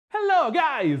Hello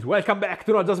guys, welcome back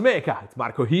to Not Just Mecha. It's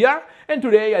Marco here, and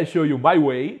today I'll show you my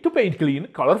way to paint clean,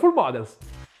 colorful models.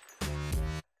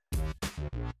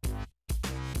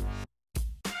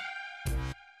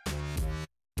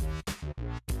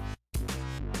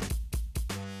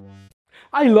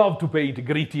 I love to paint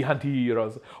gritty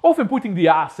anti-heroes, often putting the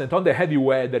accent on the heavy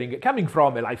weathering coming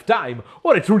from a lifetime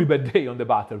or a truly bad day on the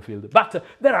battlefield, but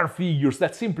there are figures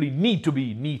that simply need to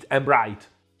be neat and bright.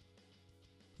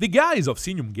 The guys of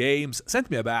Signum Games sent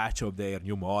me a batch of their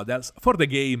new models for the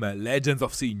game Legends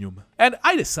of Signum, and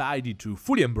I decided to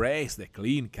fully embrace the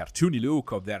clean, cartoony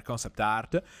look of their concept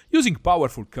art, using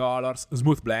powerful colors,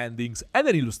 smooth blendings, and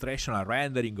an illustrational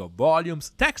rendering of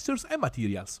volumes, textures, and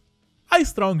materials. I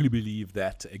strongly believe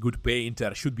that a good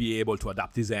painter should be able to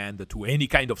adapt his hand to any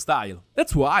kind of style.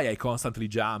 That's why I constantly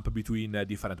jump between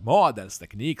different models,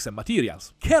 techniques, and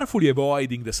materials, carefully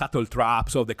avoiding the subtle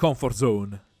traps of the comfort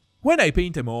zone. When I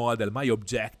paint a model, my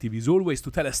objective is always to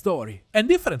tell a story, and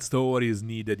different stories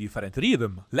need a different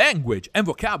rhythm, language, and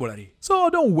vocabulary.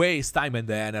 So don't waste time and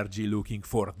energy looking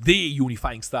for the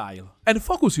unifying style, and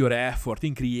focus your effort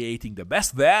in creating the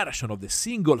best version of the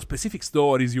single specific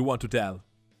stories you want to tell.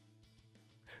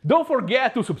 Don't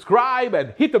forget to subscribe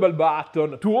and hit the bell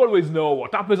button to always know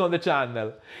what happens on the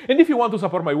channel. And if you want to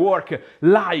support my work,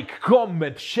 like,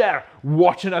 comment, share,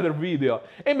 watch another video,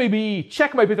 and maybe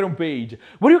check my Patreon page,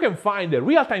 where you can find the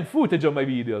real-time footage of my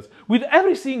videos, with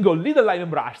every single little line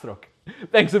and brushstroke.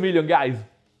 Thanks a million, guys!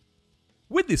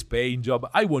 With this paint job,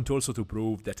 I want also to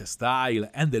prove that a style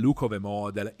and the look of a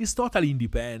model is totally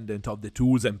independent of the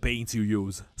tools and paints you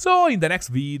use. So in the next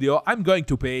video, I'm going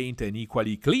to paint an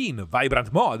equally clean,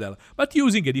 vibrant model, but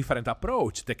using a different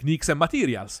approach, techniques and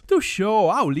materials, to show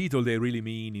how little they really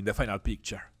mean in the final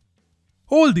picture.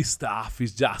 All this stuff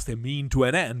is just a mean to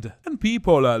an end, and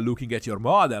people looking at your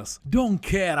models don't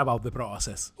care about the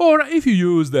process. Or if you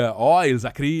use the oils,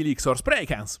 acrylics or spray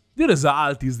cans. The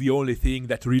result is the only thing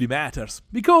that really matters,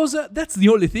 because that's the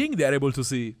only thing they're able to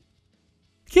see.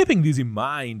 Keeping this in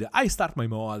mind, I start my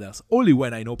models only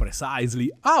when I know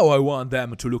precisely how I want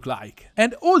them to look like,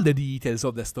 and all the details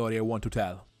of the story I want to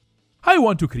tell. I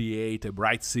want to create a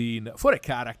bright scene for a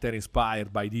character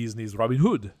inspired by Disney's Robin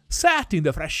Hood, set in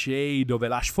the fresh shade of a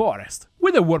lush forest,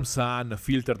 with a warm sun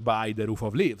filtered by the roof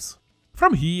of leaves.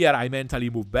 From here I mentally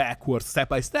move backwards step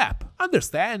by step,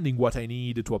 understanding what I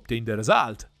need to obtain the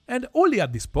result, and only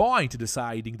at this point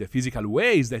deciding the physical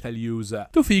ways that I'll use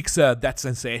to fix that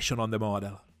sensation on the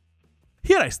model.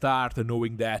 Here I start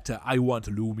knowing that I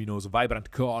want luminous, vibrant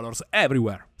colors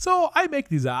everywhere, so I make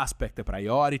this aspect a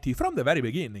priority from the very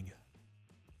beginning.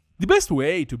 The best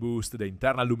way to boost the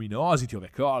internal luminosity of a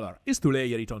color is to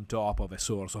layer it on top of a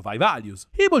source of high values,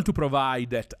 able to provide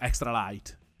that extra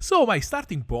light. So my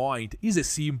starting point is a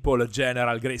simple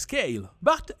general grayscale,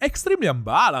 but extremely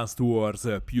unbalanced towards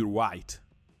pure white.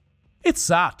 It's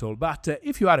subtle, but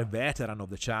if you are a veteran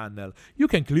of the channel, you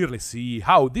can clearly see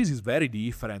how this is very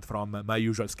different from my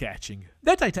usual sketching,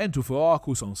 that I tend to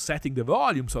focus on setting the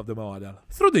volumes of the model,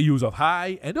 through the use of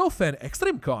high and often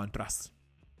extreme contrasts.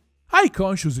 I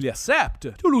consciously accept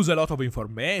to lose a lot of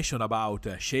information about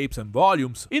shapes and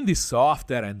volumes in this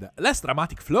softer and less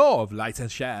dramatic flow of lights and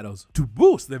shadows, to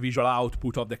boost the visual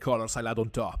output of the colors I add on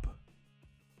top.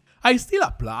 I still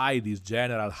apply this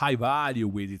general high value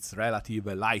with its relative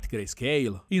light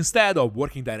grayscale, instead of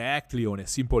working directly on a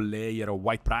simple layer of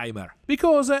white primer,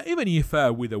 because even if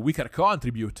with a weaker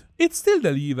contribute, it still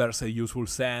delivers a useful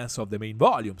sense of the main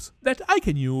volumes, that I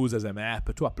can use as a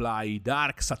map to apply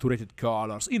dark saturated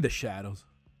colors in the shadows.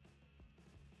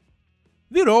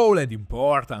 The role and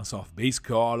importance of base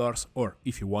colors, or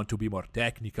if you want to be more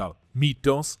technical,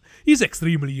 midtones, is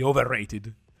extremely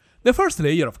overrated. The first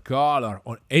layer of color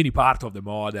on any part of the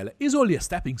model is only a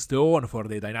stepping stone for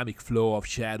the dynamic flow of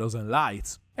shadows and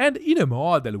lights, and in a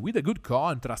model with a good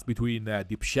contrast between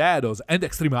deep shadows and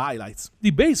extreme highlights,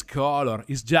 the base color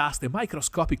is just a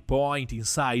microscopic point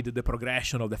inside the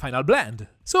progression of the final blend.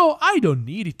 So I don't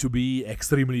need it to be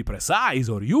extremely precise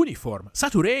or uniform,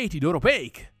 saturated or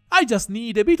opaque. I just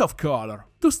need a bit of color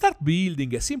to start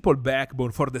building a simple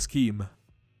backbone for the scheme.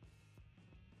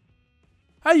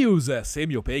 I use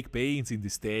semi-opaque paints in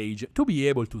this stage to be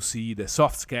able to see the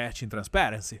soft sketch in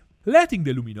transparency, letting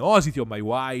the luminosity of my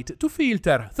white to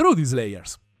filter through these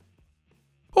layers.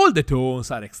 All the tones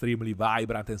are extremely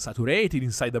vibrant and saturated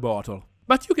inside the bottle,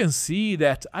 but you can see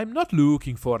that I'm not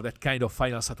looking for that kind of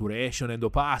final saturation and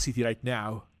opacity right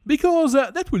now, because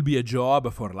that will be a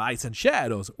job for lights and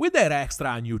shadows with their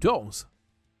extra new tones.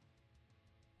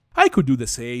 I could do the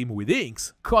same with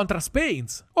inks, contrast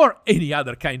paints, or any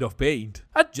other kind of paint,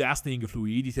 adjusting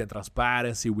fluidity and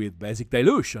transparency with basic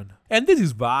dilution. And this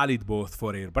is valid both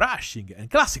for airbrushing and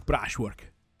classic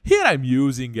brushwork. Here I'm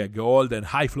using gold and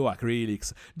high flow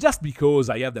acrylics, just because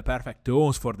I have the perfect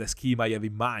tones for the scheme I have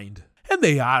in mind. And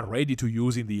they are ready to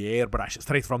use in the airbrush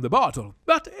straight from the bottle,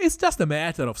 but it's just a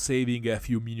matter of saving a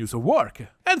few minutes of work.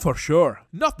 And for sure,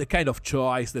 not the kind of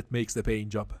choice that makes the paint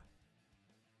job.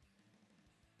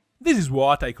 This is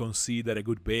what I consider a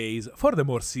good base for the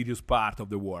more serious part of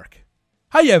the work.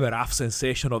 I have a rough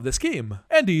sensation of the scheme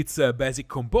and its basic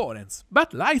components,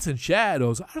 but lights and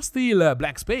shadows are still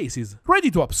blank spaces,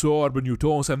 ready to absorb new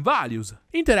tones and values,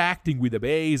 interacting with a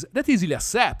base that easily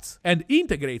accepts and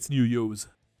integrates new hues.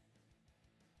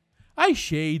 I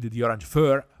shade the orange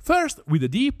fur first with a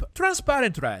deep,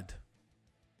 transparent red.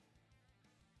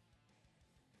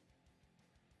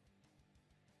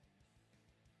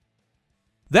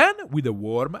 Then with a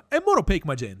warm and more opaque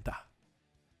magenta.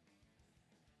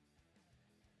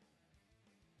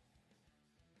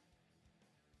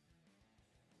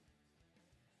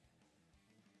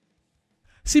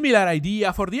 Similar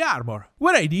idea for the armor,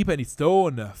 where I deepen its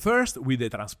tone first with a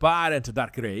transparent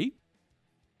dark grey,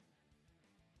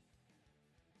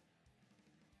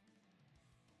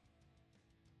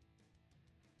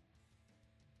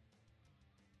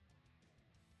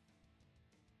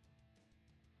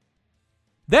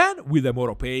 then with a more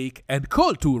opaque and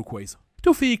cold turquoise,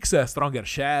 to fix stronger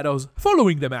shadows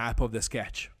following the map of the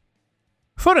sketch.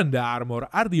 Fur and armor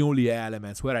are the only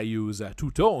elements where I use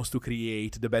two tones to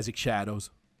create the basic shadows.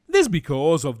 This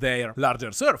because of their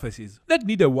larger surfaces, that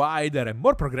need a wider and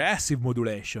more progressive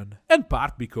modulation, and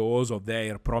part because of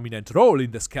their prominent role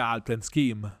in the sculpt and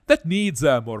scheme, that needs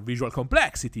more visual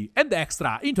complexity and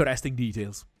extra interesting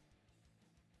details.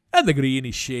 And the green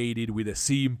is shaded with a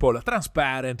simple,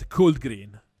 transparent, cold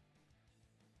green.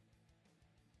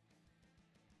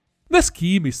 The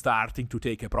scheme is starting to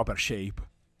take a proper shape.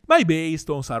 My base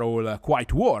tones are all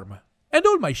quite warm, and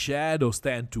all my shadows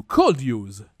tend to cold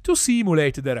hues, to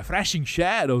simulate the refreshing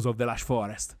shadows of the lush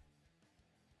forest.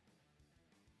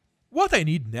 What I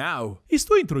need now is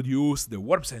to introduce the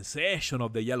warm sensation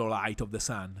of the yellow light of the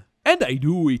sun, and I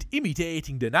do it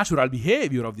imitating the natural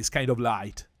behavior of this kind of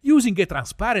light, using a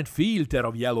transparent filter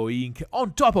of yellow ink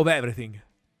on top of everything.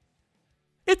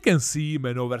 It can seem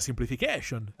an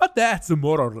oversimplification, but that's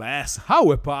more or less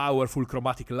how a powerful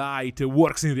chromatic light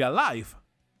works in real life.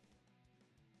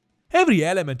 Every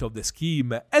element of the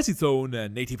scheme has its own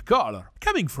native color,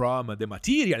 coming from the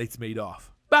material it's made of.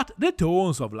 But the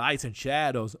tones of lights and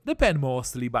shadows depend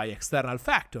mostly by external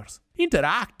factors,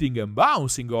 interacting and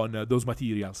bouncing on those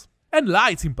materials. And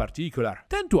lights in particular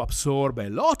tend to absorb a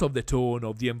lot of the tone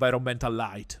of the environmental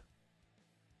light.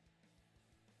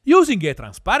 Using a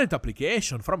transparent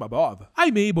application from above,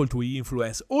 I'm able to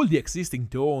influence all the existing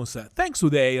tones thanks to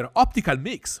their optical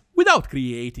mix, without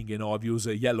creating an obvious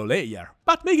yellow layer,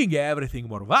 but making everything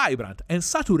more vibrant and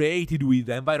saturated with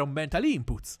environmental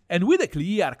inputs, and with a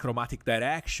clear chromatic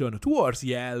direction towards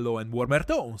yellow and warmer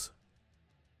tones.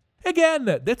 Again,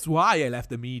 that's why I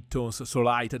left the midtones so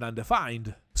light and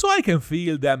undefined, so I can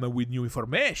fill them with new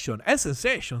information and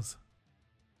sensations.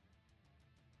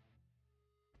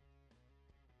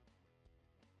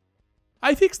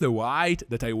 I fix the white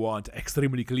that I want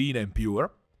extremely clean and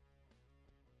pure,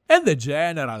 and the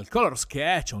general color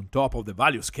sketch on top of the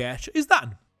value sketch is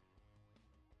done.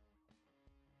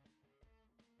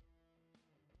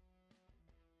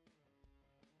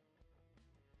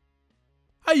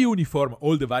 I uniform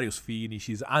all the various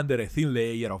finishes under a thin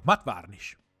layer of matte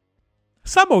varnish.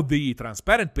 Some of the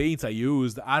transparent paints I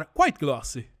used are quite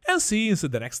glossy, and since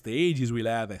the next stages will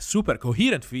have a super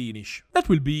coherent finish, that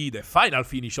will be the final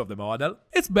finish of the model,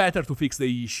 it's better to fix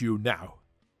the issue now.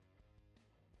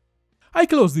 I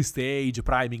close this stage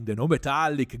priming the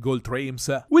non-metallic gold trims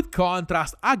with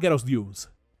contrast agarose dunes.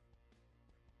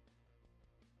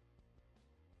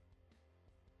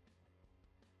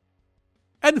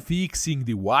 And fixing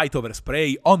the white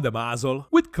overspray on the muzzle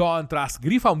with contrast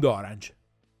Gryph-hound orange.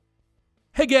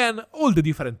 Again, all the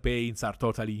different paints are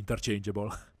totally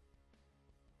interchangeable.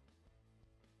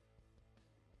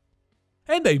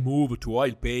 And I move to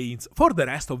oil paints for the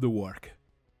rest of the work.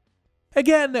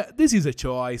 Again, this is a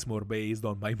choice more based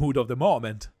on my mood of the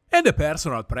moment, and a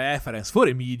personal preference for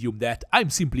a medium that I'm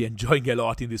simply enjoying a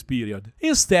lot in this period,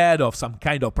 instead of some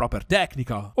kind of proper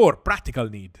technical or practical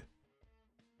need.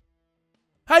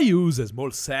 I use a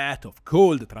small set of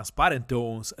cold, transparent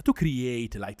tones to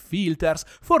create light filters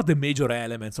for the major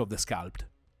elements of the sculpt.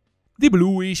 The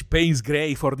bluish Payne's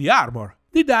Grey for the armor,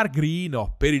 the dark green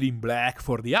or Peridine Black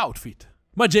for the outfit,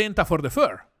 magenta for the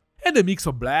fur, and a mix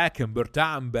of black and burnt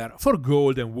umber for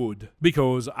gold and wood,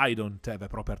 because I don't have a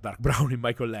proper dark brown in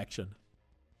my collection.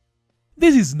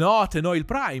 This is not an oil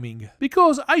priming,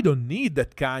 because I don't need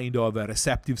that kind of a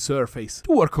receptive surface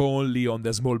to work only on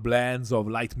the small blends of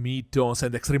light midtones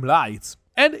and extreme lights.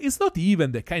 And it's not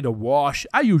even the kind of wash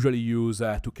I usually use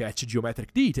to catch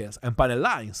geometric details and panel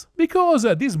lines, because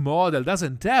this model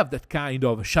doesn't have that kind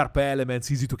of sharp elements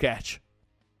easy to catch.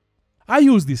 I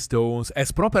use these tones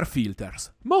as proper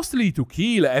filters, mostly to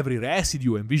kill every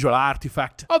residue and visual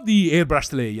artifact of the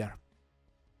airbrushed layer.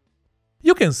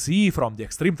 You can see from the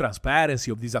extreme transparency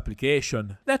of this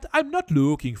application that I'm not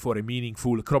looking for a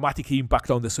meaningful chromatic impact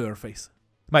on the surface.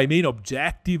 My main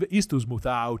objective is to smooth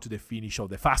out the finish of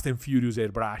the fast and furious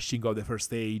airbrushing of the first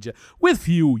stage with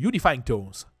few unifying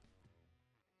tones.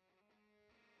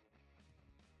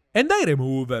 And I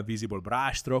remove visible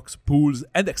brushstrokes, pools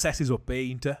and excesses of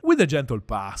paint with a gentle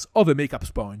pass of a makeup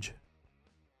sponge.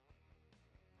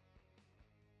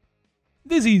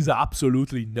 This is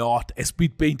absolutely not a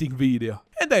speed painting video,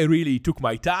 and I really took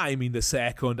my time in the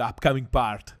second upcoming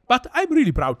part, but I'm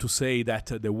really proud to say that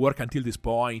the work until this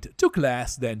point took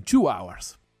less than 2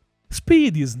 hours.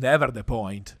 Speed is never the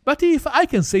point, but if I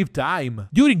can save time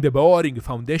during the boring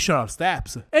foundational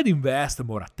steps and invest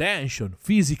more attention,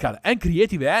 physical and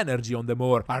creative energy on the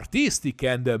more artistic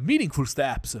and meaningful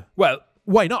steps, well,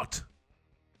 why not?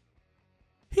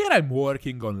 Here I'm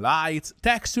working on lights,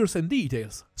 textures and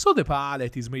details, so the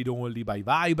palette is made only by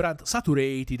vibrant,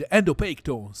 saturated and opaque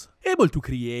tones, able to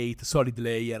create solid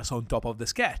layers on top of the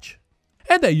sketch.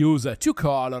 And I use 2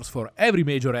 colors for every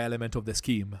major element of the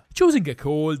scheme, choosing a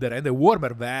colder and a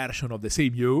warmer version of the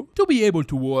same hue to be able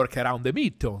to work around the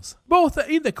midtones, both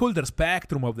in the colder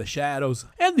spectrum of the shadows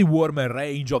and the warmer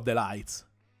range of the lights.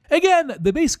 Again,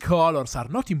 the base colors are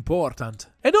not important,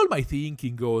 and all my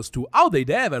thinking goes to how they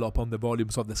develop on the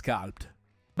volumes of the sculpt.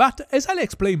 But as I'll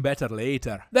explain better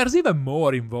later, there's even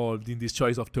more involved in this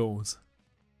choice of tones.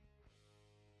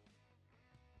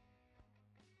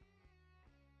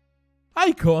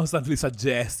 I constantly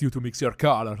suggest you to mix your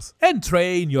colors and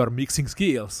train your mixing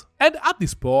skills, and at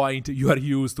this point you are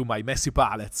used to my messy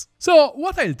palettes. So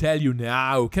what I'll tell you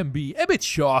now can be a bit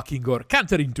shocking or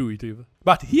counterintuitive,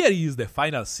 but here is the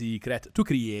final secret to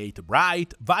create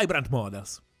bright, vibrant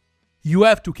models. You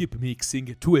have to keep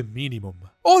mixing to a minimum,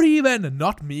 or even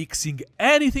not mixing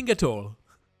anything at all.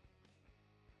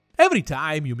 Every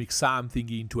time you mix something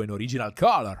into an original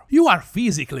color, you are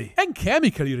physically and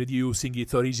chemically reducing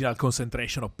its original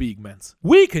concentration of pigments,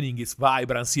 weakening its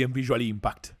vibrancy and visual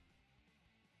impact.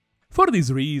 For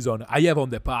this reason, I have on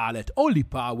the palette only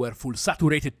powerful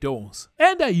saturated tones,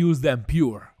 and I use them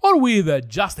pure, or with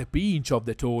just a pinch of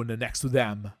the tone next to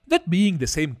them. That being the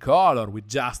same color with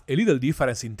just a little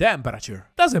difference in temperature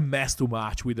doesn't mess too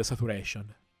much with the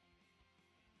saturation.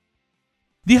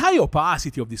 The high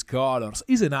opacity of these colors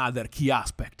is another key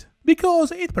aspect,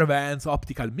 because it prevents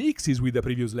optical mixes with the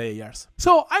previous layers.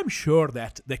 So I'm sure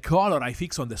that the color I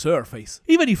fix on the surface,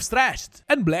 even if stretched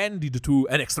and blended to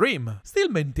an extreme, still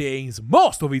maintains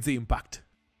most of its impact.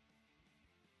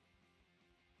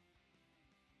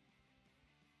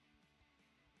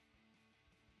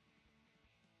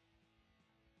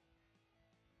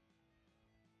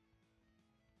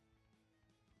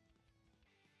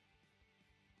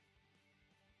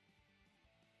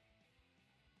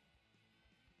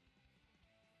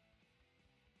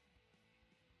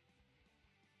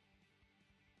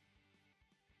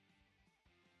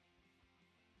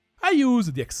 I use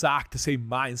the exact same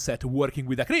mindset working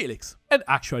with acrylics, and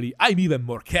actually I'm even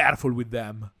more careful with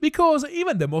them, because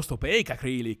even the most opaque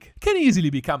acrylic can easily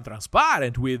become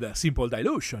transparent with simple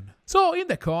dilution. So in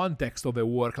the context of a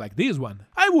work like this one,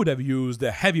 I would have used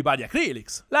heavy body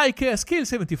acrylics, like Scale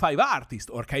 75 Artis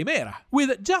or Kimera,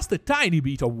 with just a tiny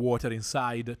bit of water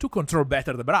inside to control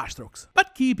better the brushstrokes,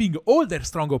 but keeping all their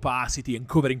strong opacity and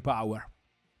covering power.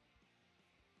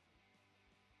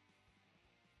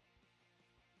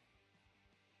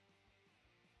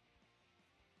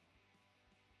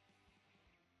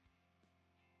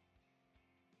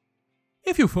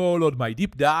 If you followed my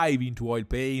deep dive into oil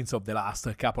paints of the last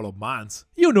couple of months,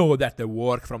 you know that the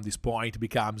work from this point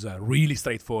becomes really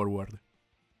straightforward.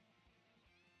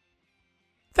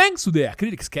 Thanks to the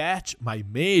acrylic sketch, my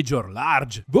major,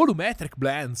 large, volumetric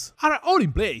blends are all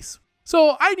in place.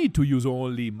 So I need to use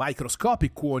only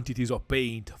microscopic quantities of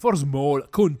paint for small,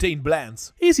 contained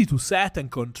blends, easy to set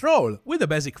and control with a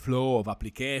basic flow of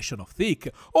application of thick,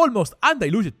 almost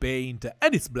undiluted paint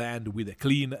and its blend with a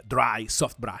clean, dry,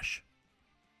 soft brush.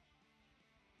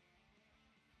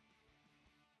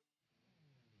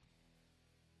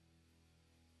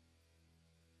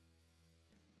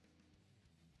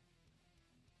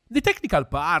 The technical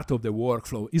part of the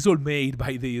workflow is all made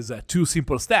by these two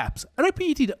simple steps,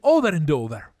 repeated over and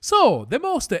over. So, the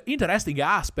most interesting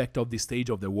aspect of this stage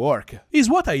of the work is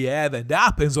what I have and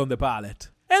happens on the palette,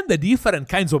 and the different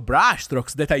kinds of brush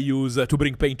strokes that I use to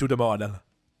bring paint to the model.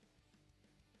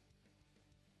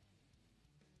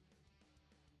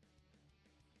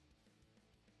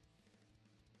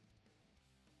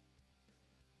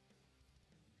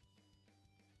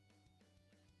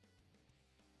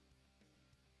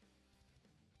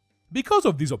 Because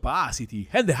of this opacity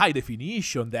and the high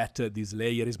definition that this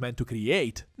layer is meant to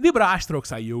create, the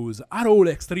brushstrokes I use are all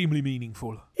extremely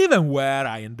meaningful, even where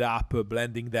I end up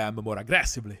blending them more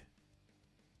aggressively.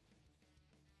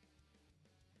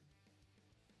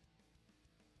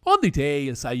 On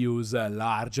details I use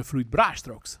large fluid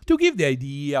brushstrokes to give the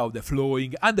idea of the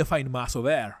flowing undefined mass of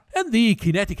air and the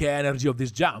kinetic energy of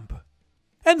this jump.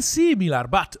 And similar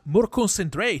but more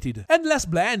concentrated and less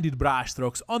blended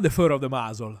brushstrokes on the fur of the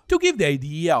muzzle, to give the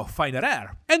idea of finer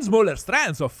hair and smaller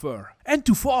strands of fur, and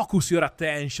to focus your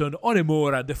attention on a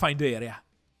more defined area.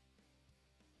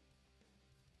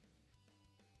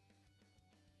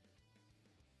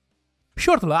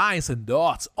 Short lines and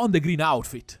dots on the green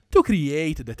outfit, to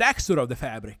create the texture of the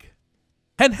fabric.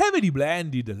 And heavily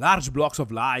blended large blocks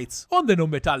of lights on the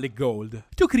non-metallic gold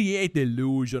to create the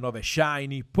illusion of a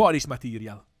shiny, polished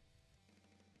material.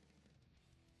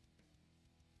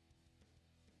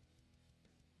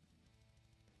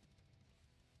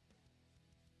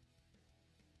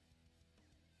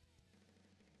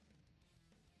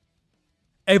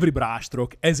 Every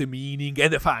brushstroke has a meaning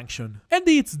and a function, and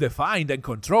it's defined and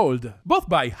controlled, both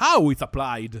by how it's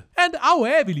applied and how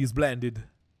heavily it's blended.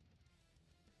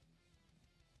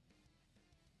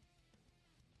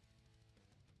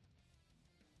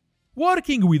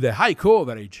 Working with a high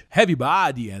coverage, heavy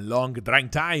body and long drying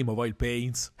time of oil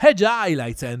paints, edge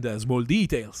highlights and small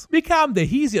details become the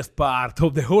easiest part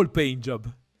of the whole paint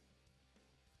job.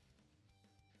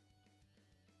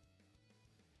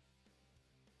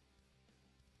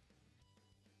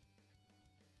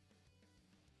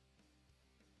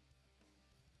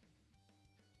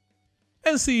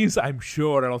 And since I'm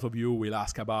sure a lot of you will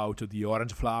ask about the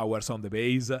orange flowers on the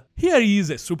base, here is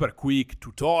a super quick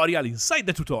tutorial inside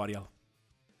the tutorial.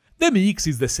 The mix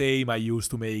is the same I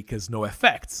used to make snow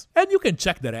effects, and you can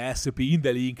check the recipe in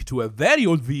the link to a very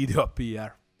old video up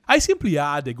here. I simply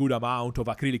add a good amount of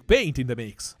acrylic paint in the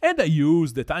mix, and I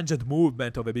use the tangent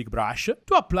movement of a big brush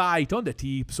to apply it on the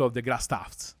tips of the grass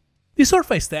tufts. The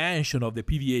surface tension of the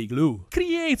PVA glue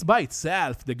creates by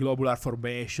itself the globular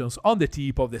formations on the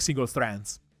tip of the single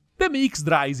strands. The mix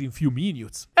dries in few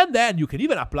minutes, and then you can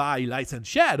even apply lights and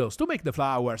shadows to make the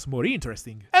flowers more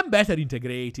interesting and better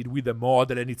integrated with the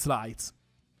model and its lights.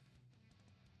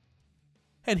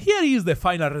 And here is the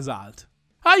final result.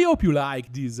 I hope you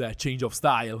like this change of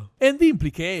style, and the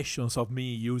implications of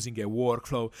me using a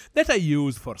workflow that I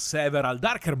use for several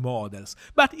darker models,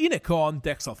 but in a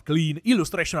context of clean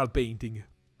illustrational painting.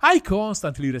 I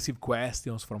constantly receive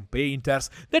questions from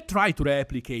painters that try to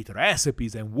replicate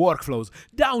recipes and workflows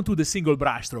down to the single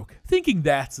brushstroke, thinking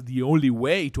that's the only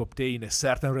way to obtain a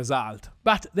certain result.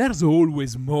 But there's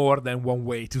always more than one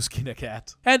way to skin a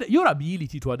cat. And your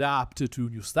ability to adapt to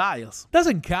new styles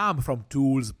doesn't come from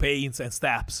tools, paints and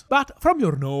steps, but from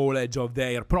your knowledge of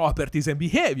their properties and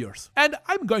behaviors. And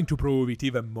I'm going to prove it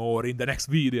even more in the next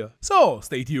video. So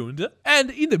stay tuned,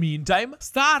 and in the meantime,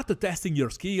 start testing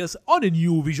your skills on a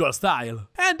new visual style,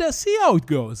 and see how it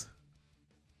goes.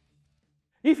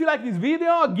 If you like this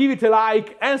video, give it a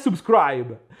like and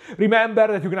subscribe. Remember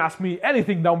that you can ask me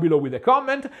anything down below with a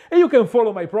comment, and you can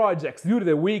follow my projects during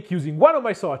the week using one of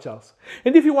my socials.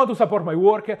 And if you want to support my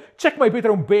work, check my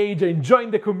Patreon page and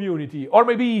join the community, or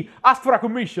maybe ask for a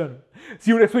commission.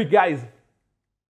 See you next week, guys!